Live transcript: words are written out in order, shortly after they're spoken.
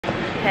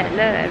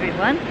Hello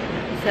everyone.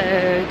 So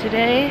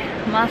today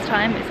Ma's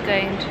time is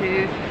going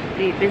to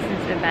the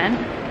business event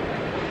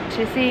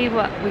to see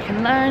what we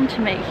can learn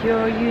to make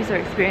your user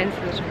experience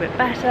a little bit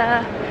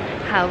better,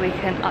 how we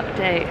can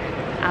update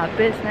our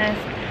business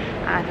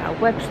and our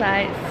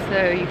websites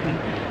so you can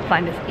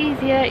find us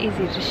easier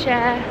to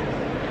share,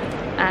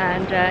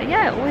 and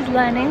yeah, always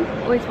learning,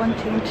 always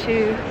wanting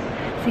to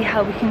see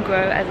how we can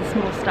grow as a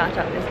small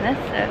startup business.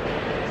 So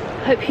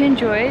hope you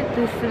enjoyed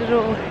this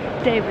little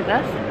day with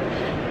us,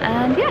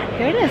 and yeah,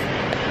 here it is.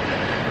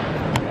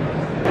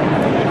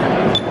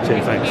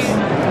 Cheers, thanks.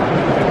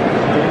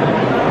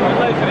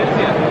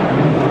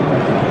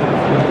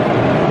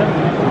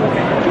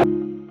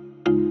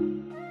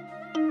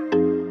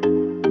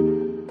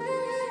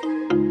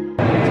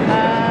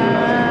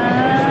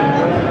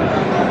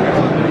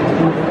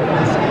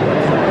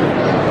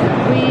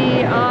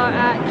 We are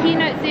at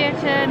Keynote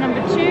Theatre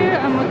number 2,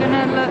 and we're going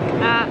to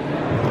look at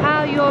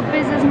how your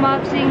business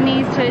marketing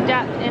needs to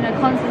adapt in a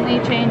constantly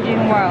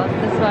changing world.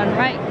 This one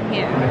right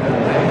here.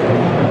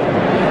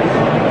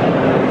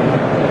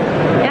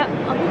 Yep,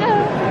 off we go.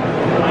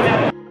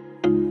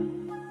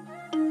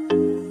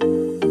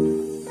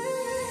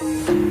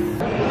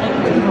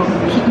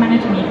 Keep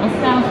managing it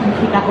yourself and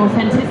keep that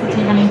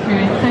authenticity running through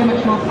is so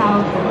much more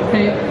powerful. So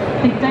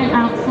don't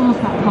outsource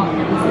that part.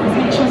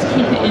 Make sure to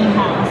keep it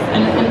in-house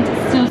and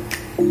still.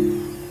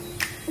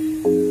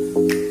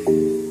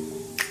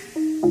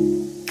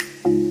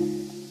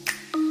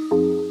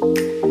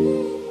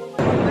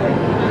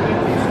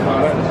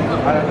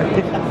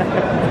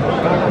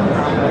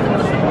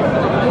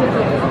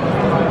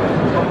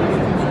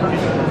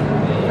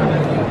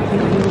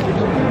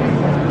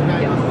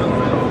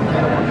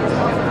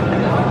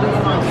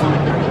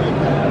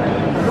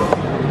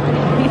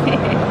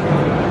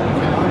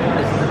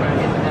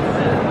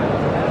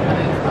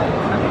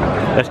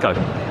 Let's go.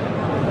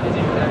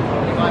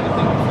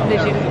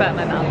 Literally just burnt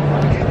my mouth.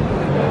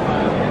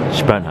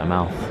 She burnt her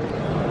mouth.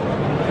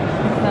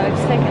 So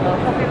just taking a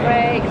little coffee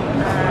break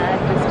and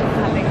just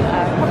having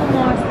a couple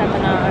more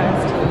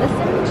seminars to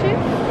listen to,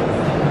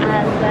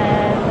 and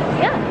then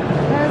yeah,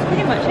 that's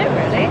pretty much it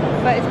really.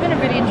 But it's been a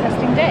really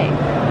interesting day,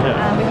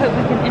 and we hope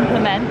we can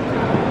implement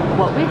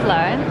what we've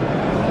learned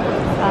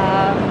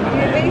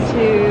really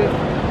to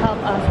help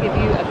us give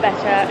you a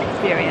better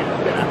experience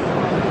with us.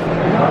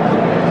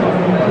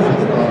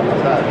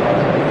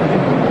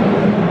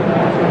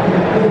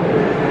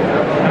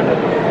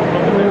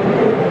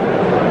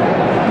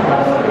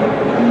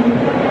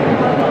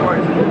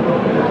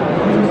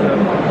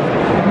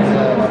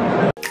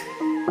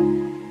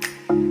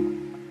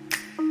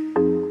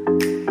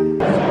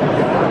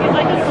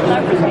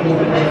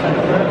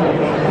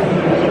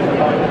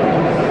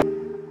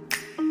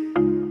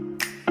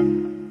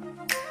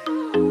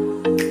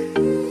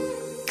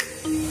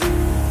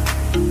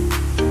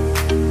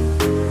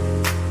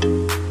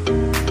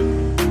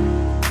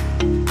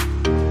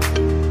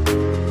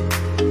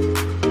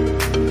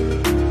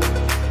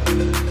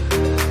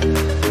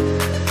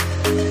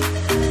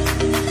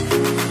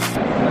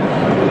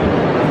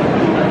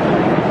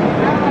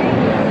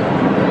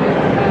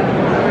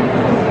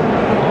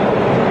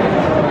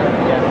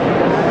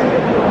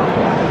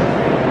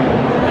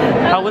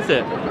 How was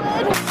it?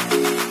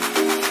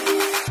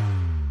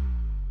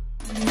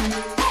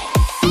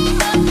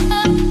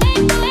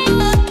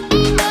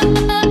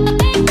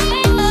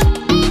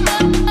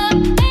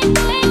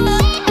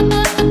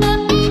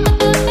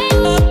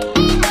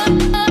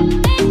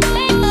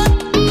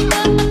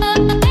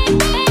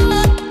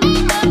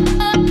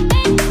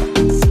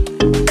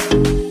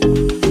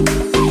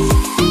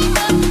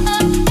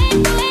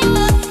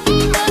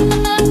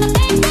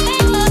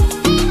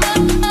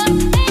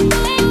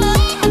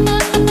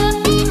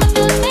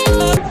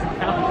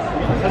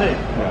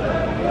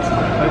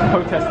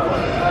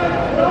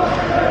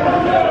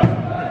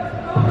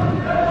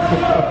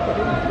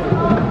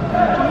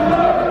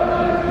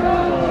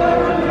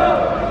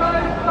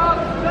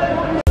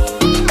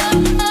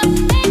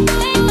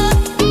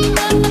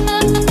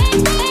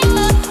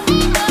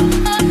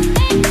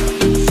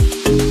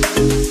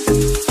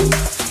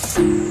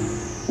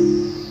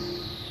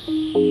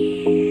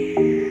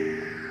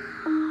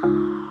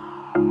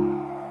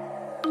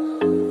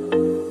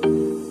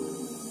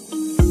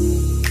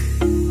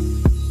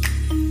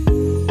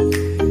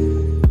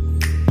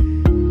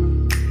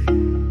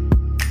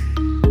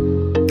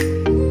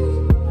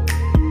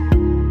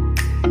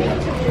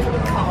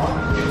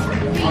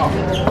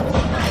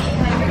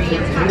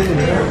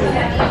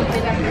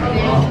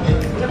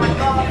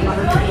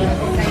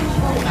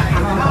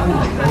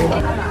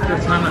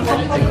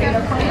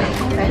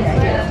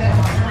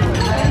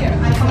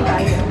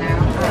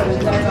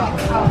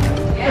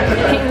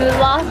 The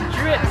last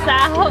drips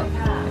out.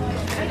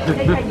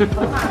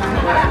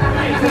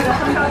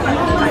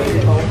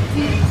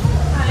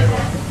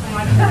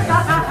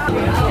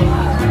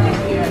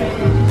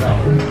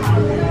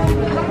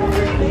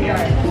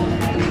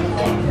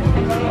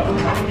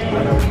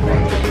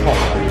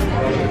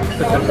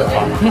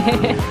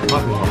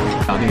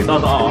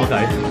 Oh,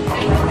 okay.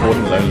 bored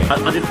and lonely.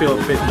 I did feel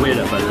a bit weird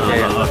at first. I was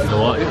like, oh, you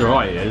know what? It's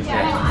alright, it is.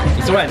 Yeah.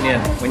 It's alright in the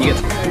end when you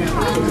get.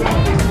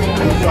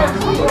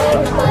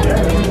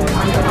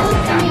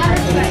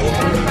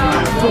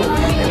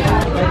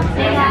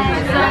 Hey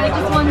guys, so I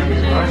just wanted to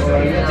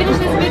finish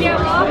this video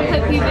off.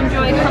 Hope you've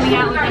enjoyed coming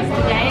out with us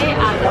today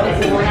at the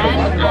business event,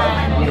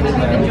 and hope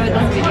you've enjoyed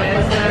this video.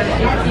 So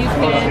if you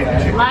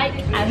could like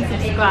and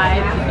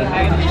subscribe, it would be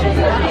very much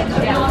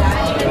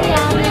appreciated.